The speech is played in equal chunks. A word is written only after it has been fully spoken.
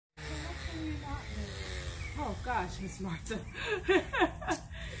Oh gosh, Miss Martha.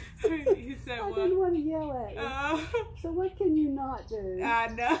 You said I what? didn't want to yell at you. So what can you not do? I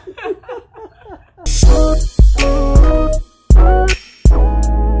know.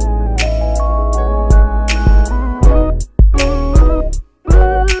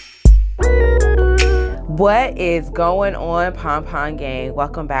 What is going on, PonPon gang?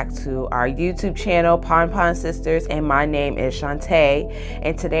 Welcome back to our YouTube channel, PonPon Sisters, and my name is Shantae,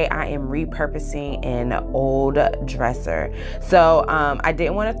 and today I am repurposing an old dresser. So I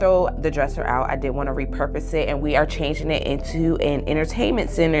didn't want to throw the dresser out. I did want to repurpose it, and we are changing it into an entertainment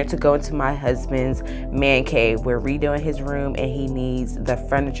center to go into my husband's man cave. We're redoing his room, and he needs the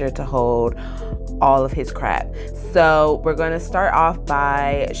furniture to hold all of his crap. So we're going to start off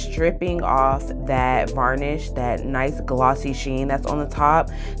by stripping off that varnish, that nice glossy sheen that's on the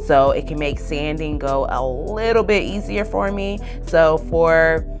top, so it can make sanding go a little bit easier for me. So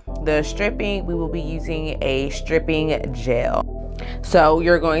for the stripping, we will be using a stripping gel. So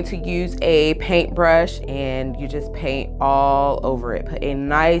you're going to use a paintbrush and you just paint all over it. Put a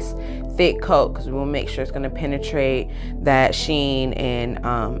nice thick coat because we will make sure it's going to penetrate that sheen and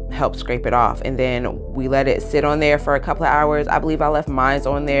help scrape it off. And then we let it sit on there for a couple of hours. I believe I left mine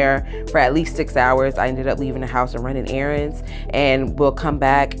on there for at least 6 hours. I ended up leaving the house and running errands, and we'll come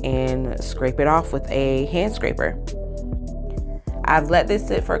back and scrape it off with a hand scraper. I've let this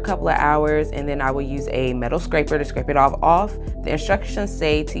sit for a couple of hours, and then I will use a metal scraper to scrape it off. The instructions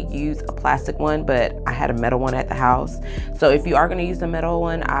say to use a plastic one, but I had a metal one at the house. So if you are going to use the metal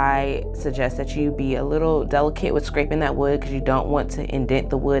one, I suggest that you be a little delicate with scraping that wood, because you don't want to indent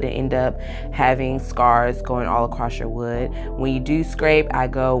the wood and end up having scars going all across your wood. When you do scrape, I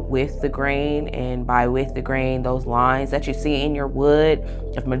go with the grain, and by with the grain, those lines that you see in your wood,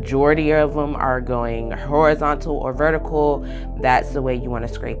 if majority of them are going horizontal or vertical, that's the way you want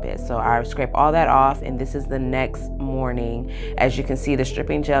to scrape it. So I scrape all that off, and this is the next morning. As you can see, the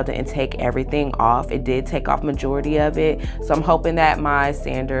stripping gel didn't take everything off. It did take off majority of it, so I'm hoping that my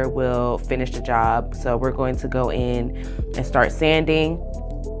sander will finish the job. So we're going to go in and start sanding.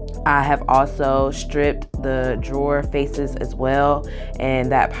 I have also stripped the drawer faces as well,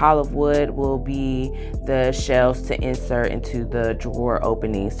 and that pile of wood will be the shelves to insert into the drawer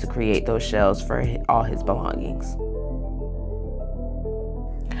openings to create those shelves for all his belongings.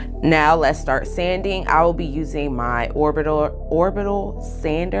 Now let's start sanding. I will be using my orbital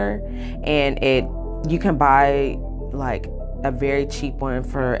sander, and you can buy like a very cheap one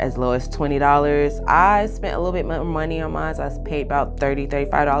for as low as $20. I spent a little bit more money on mine. I paid about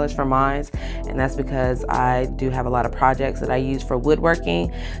 $35 for mine, and that's because I do have a lot of projects that I use for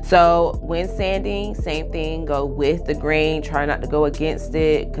woodworking. So when sanding, same thing, go with the grain. Try not to go against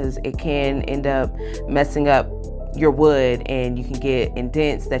it, because it can end up messing up your wood, and you can get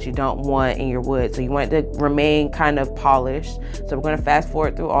indents that you don't want in your wood. So you want it to remain kind of polished. So we're going to fast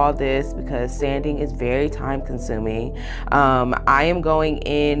forward through all this because sanding is very time consuming. I am going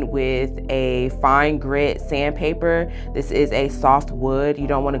in with a fine grit sandpaper. This is a soft wood. You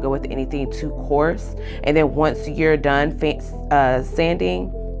don't want to go with anything too coarse. And then once you're done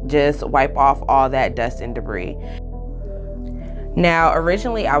sanding, just wipe off all that dust and debris. Now,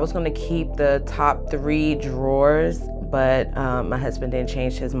 originally I was going to keep the top 3 drawers, but my husband didn't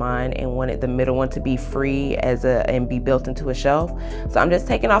change his mind and wanted the middle one to be free and be built into a shelf. So I'm just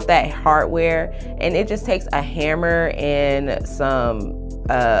taking off that hardware, and it just takes a hammer and some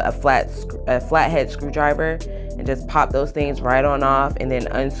a flathead screwdriver, and just pop those things right on off, and then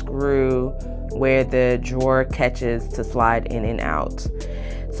unscrew where the drawer catches to slide in and out.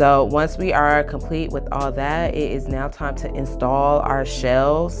 So once we are complete with all that, it is now time to install our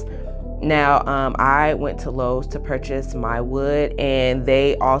shelves. Now, I went to Lowe's to purchase my wood, and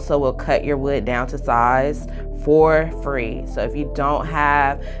they also will cut your wood down to size for free. So if you don't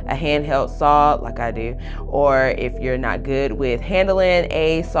have a handheld saw like I do, or if you're not good with handling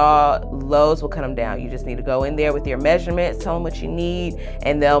a saw, Lowe's will cut them down. You just need to go in there with your measurements, tell them what you need,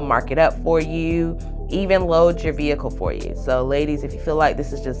 and they'll mark it up for you, even load your vehicle for you. So ladies, if you feel like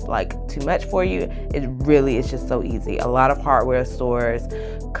this is just like too much for you, it really is just so easy. A lot of hardware stores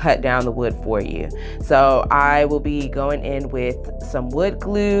cut down the wood for you. So I will be going in with some wood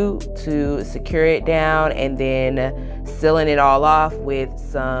glue to secure it down, and then sealing it all off with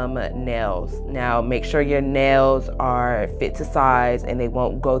some nails. Now make sure your nails are fit to size and they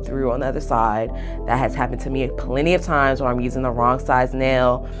won't go through on the other side. That has happened to me plenty of times where I'm using the wrong size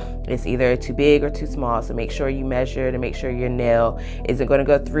nail. It's either too big or too small. So make sure you measure to make sure your nail isn't going to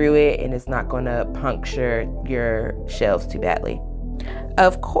go through it and it's not going to puncture your shelves too badly.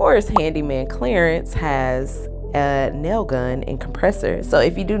 Of course, Handyman Clearance has a nail gun and compressor. So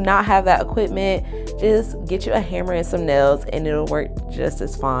if you do not have that equipment, just get you a hammer and some nails and it'll work just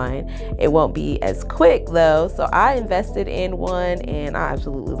as fine. It won't be as quick though, so I invested in one and I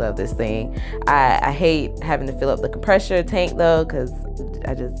absolutely love this thing. I hate having to fill up the compressor tank though, because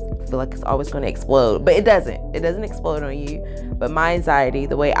I just feel like it's always going to explode, but it doesn't explode on you. But my anxiety,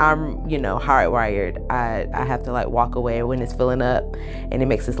 the way I'm, you know, hardwired, I have to like walk away when it's filling up and it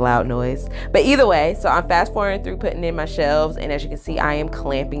makes this loud noise. But either way, so I'm fast forwarding through putting in my shelves, and as you can see, I am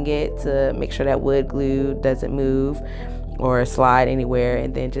clamping it to make sure that wood glue doesn't move or slide anywhere,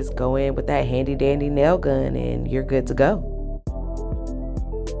 and then just go in with that handy dandy nail gun and you're good to go.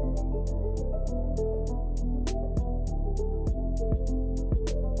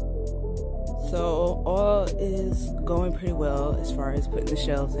 So all is going pretty well as far as putting the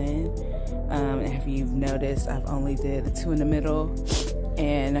shelves in. And if you've noticed, I've only did the two in the middle,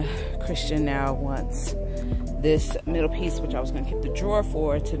 and Christian now wants this middle piece, which I was gonna keep the drawer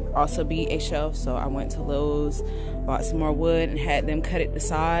for, to also be a shelf. So I went to Lowe's, bought some more wood and had them cut it to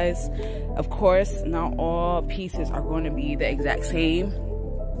size. Of course, not all pieces are going to be the exact same.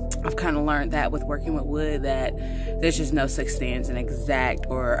 I've kind of learned that with working with wood, that there's just no such thing as an exact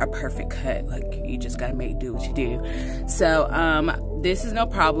or a perfect cut. Like, you just gotta make do what you do. So this is no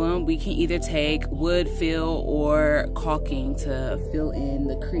problem. We can either take wood fill or caulking to fill in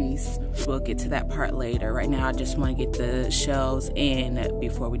the crease. We'll get to that part later. Right now I just want to get the shelves in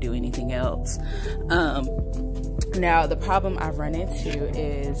before we do anything else. Now the problem I've run into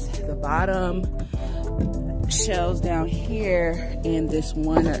is the bottom shelves down here and this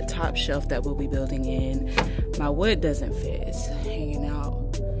one top shelf that we'll be building in. My wood doesn't fit, it's hanging out.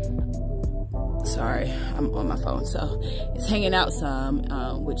 Sorry, I'm on my phone, so it's hanging out some,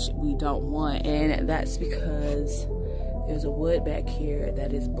 which we don't want, and that's because there's a wood back here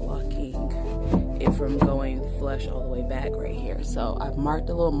that is blocking it from going flush all the way back right here. So I've marked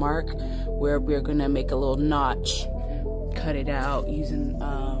a little mark where we're gonna make a little notch, cut it out using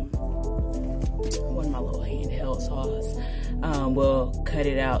one of my little handheld saws. We'll cut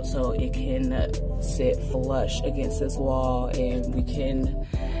it out so it can sit flush against this wall, and we can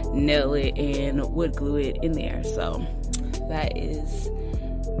nail it and wood glue it in there. So that is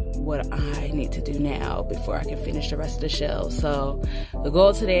what I need to do now before I can finish the rest of the shelves. So the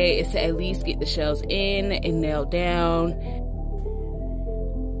goal today is to at least get the shelves in and nailed down.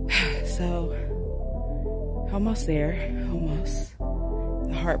 So almost there, almost.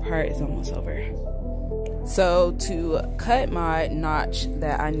 The hard part is almost over. So to cut my notch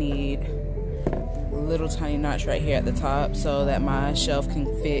that I need, little tiny notch right here at the top so that my shelf can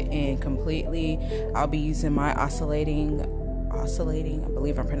fit in completely, I'll be using my oscillating, I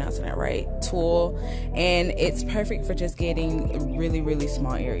believe I'm pronouncing that right, tool, and it's perfect for just getting really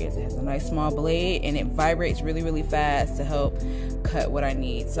small areas. It has a nice small blade and it vibrates really fast to help cut what I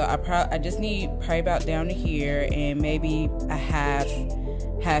need. So I just need probably about down to here and maybe a half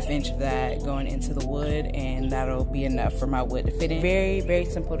inch of that going into the wood, and that'll be enough for my wood to fit in. Very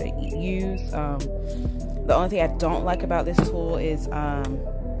simple to use. The only thing I don't like about this tool is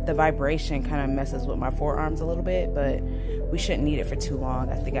the vibration kind of messes with my forearms a little bit, but we shouldn't need it for too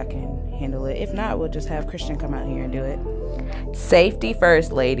long. I think I can handle it. If not, we'll just have Christian come out here and do it. Safety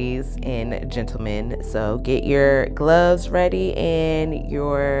first, ladies and gentlemen. So get your gloves ready and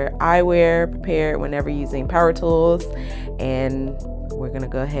your eyewear prepared whenever using power tools, and we're gonna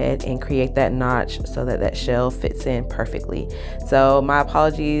go ahead and create that notch so that that shelf fits in perfectly. So my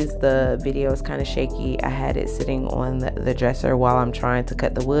apologies, the video is kind of shaky. I had it sitting on the dresser while I'm trying to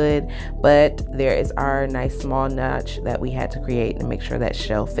cut the wood, but there is our nice small notch that we had to create to make sure that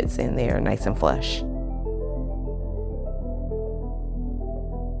shelf fits in there nice and flush.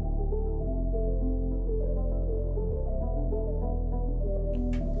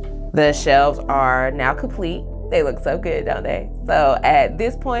 The shelves are now complete. They look so good, don't they? So at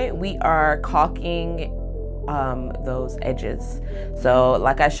this point, we are caulking those edges. So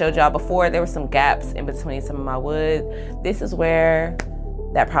like I showed y'all before, there were some gaps in between some of my wood. This is where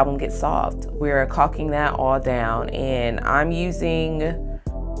that problem gets solved. We're caulking that all down, and I'm using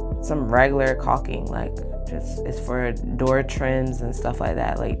some regular caulking, like just it's for door trims and stuff like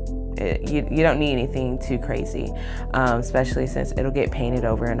that. Like you don't need anything too crazy, especially since it'll get painted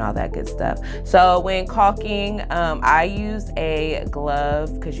over and all that good stuff. So when caulking, I use a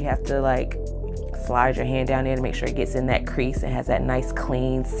glove because you have to like slide your hand down there to make sure it gets in that crease and has that nice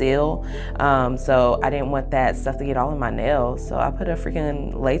clean seal. So I didn't want that stuff to get all in my nails, so I put a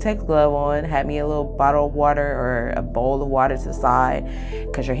freaking latex glove on, had me a little bottle of water or a bowl of water to the side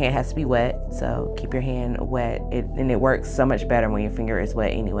because your hand has to be wet, so keep your hand wet, and it works so much better when your finger is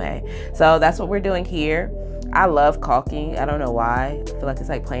wet anyway. So that's what we're doing here. I love caulking. I don't know why. I feel like it's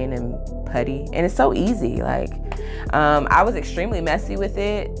like playing in putty, and it's so easy. Like, I was extremely messy with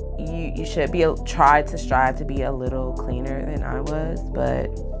it. You should strive to be a little cleaner than I was, but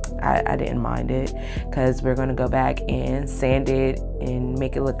I didn't mind it because we're gonna go back and sand it and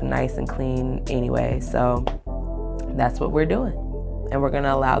make it look nice and clean anyway. So that's what we're doing, and we're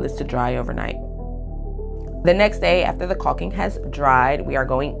gonna allow this to dry overnight. The next day, after the caulking has dried, we are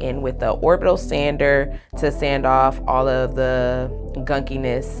going in with the orbital sander to sand off all of the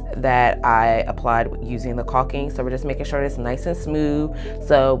gunkiness that I applied using the caulking. So we're just making sure it's nice and smooth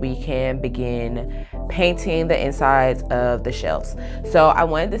so we can begin painting the insides of the shelves. So I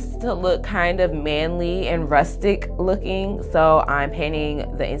wanted this to look kind of manly and rustic looking. So I'm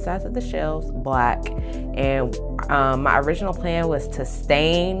painting the insides of the shelves black. And my original plan was to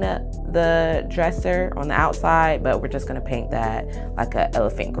stain the dresser on the outside, but we're just gonna paint that like an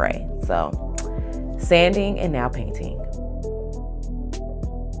elephant gray. So sanding and now painting.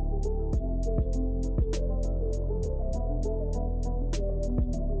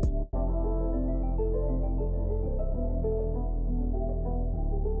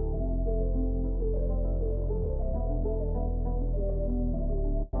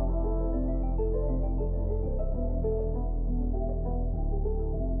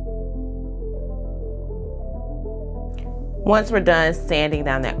 Once we're done sanding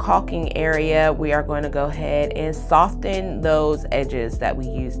down that caulking area, we are going to go ahead and soften those edges that we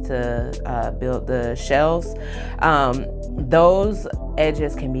used to build the shelves. Those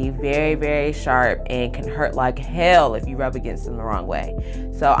edges can be very, very sharp and can hurt like hell if you rub against them the wrong way.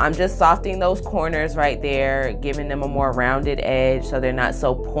 So I'm just softening those corners right there, giving them a more rounded edge so they're not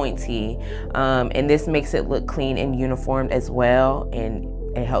so pointy. And this makes it look clean and uniformed as well, and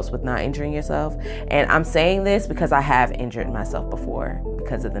it helps with not injuring yourself. And I'm saying this because I have injured myself before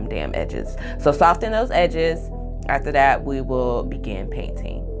because of them damn edges. So soften those edges. After that, we will begin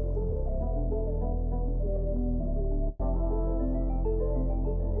painting.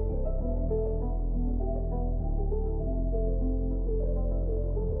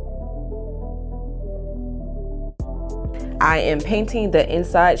 I am painting the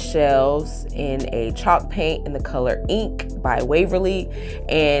inside shelves in a chalk paint in the color Ink by Waverly,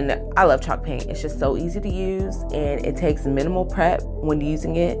 and I love chalk paint. It's just so easy to use and it takes minimal prep when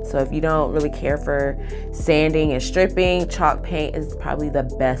using it. So if you don't really care for sanding and stripping, chalk paint is probably the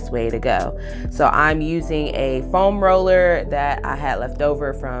best way to go. So I'm using a foam roller that I had left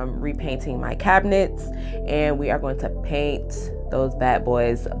over from repainting my cabinets, and we are going to paint those bad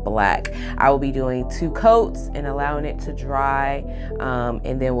boys black. I will be doing 2 coats and allowing it to dry,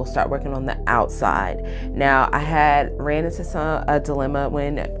 and then we'll start working on the outside. Now, I had ran into a dilemma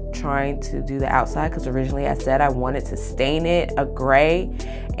when trying to do the outside, because originally I said I wanted to stain it a gray,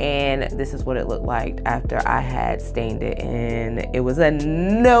 and this is what it looked like after I had stained it, and it was a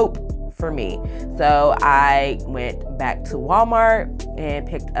nope for me. So I went back to Walmart and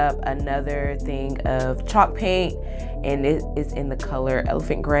picked up another thing of chalk paint, and it is in the color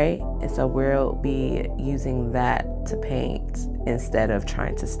Elephant Gray, and so we'll be using that to paint instead of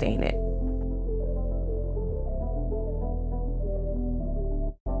trying to stain it.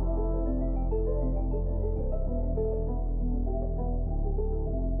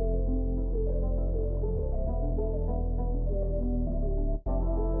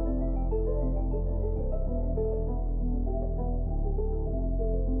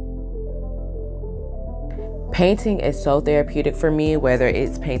 Painting is so therapeutic for me, whether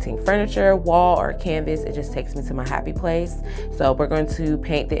it's painting furniture, wall, or canvas. It just takes me to my happy place. So we're going to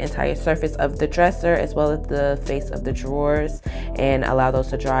paint the entire surface of the dresser as well as the face of the drawers and allow those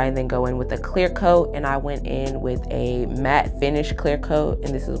to dry, and then go in with a clear coat. And I went in with a matte finish clear coat,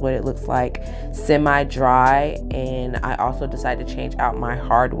 and this is what it looks like semi-dry. And I also decided to change out my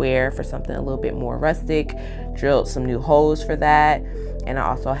hardware for something a little bit more rustic, drilled some new holes for that. And I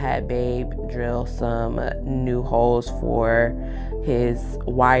also had Babe drill some new holes for his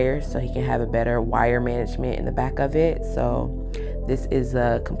wires so he can have a better wire management in the back of it. So this is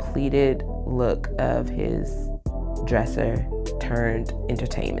a completed look of his dresser turned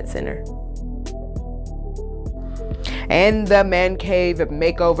entertainment center. And the man cave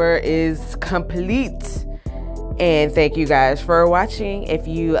makeover is complete. And thank you guys for watching. If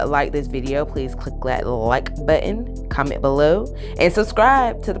you like this video, please click that like button, comment below, and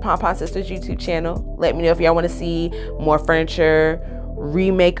subscribe to the PonPon Sisters YouTube channel. Let me know if y'all want to see more furniture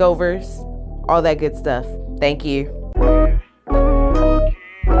remakeovers, all that good stuff. Thank you.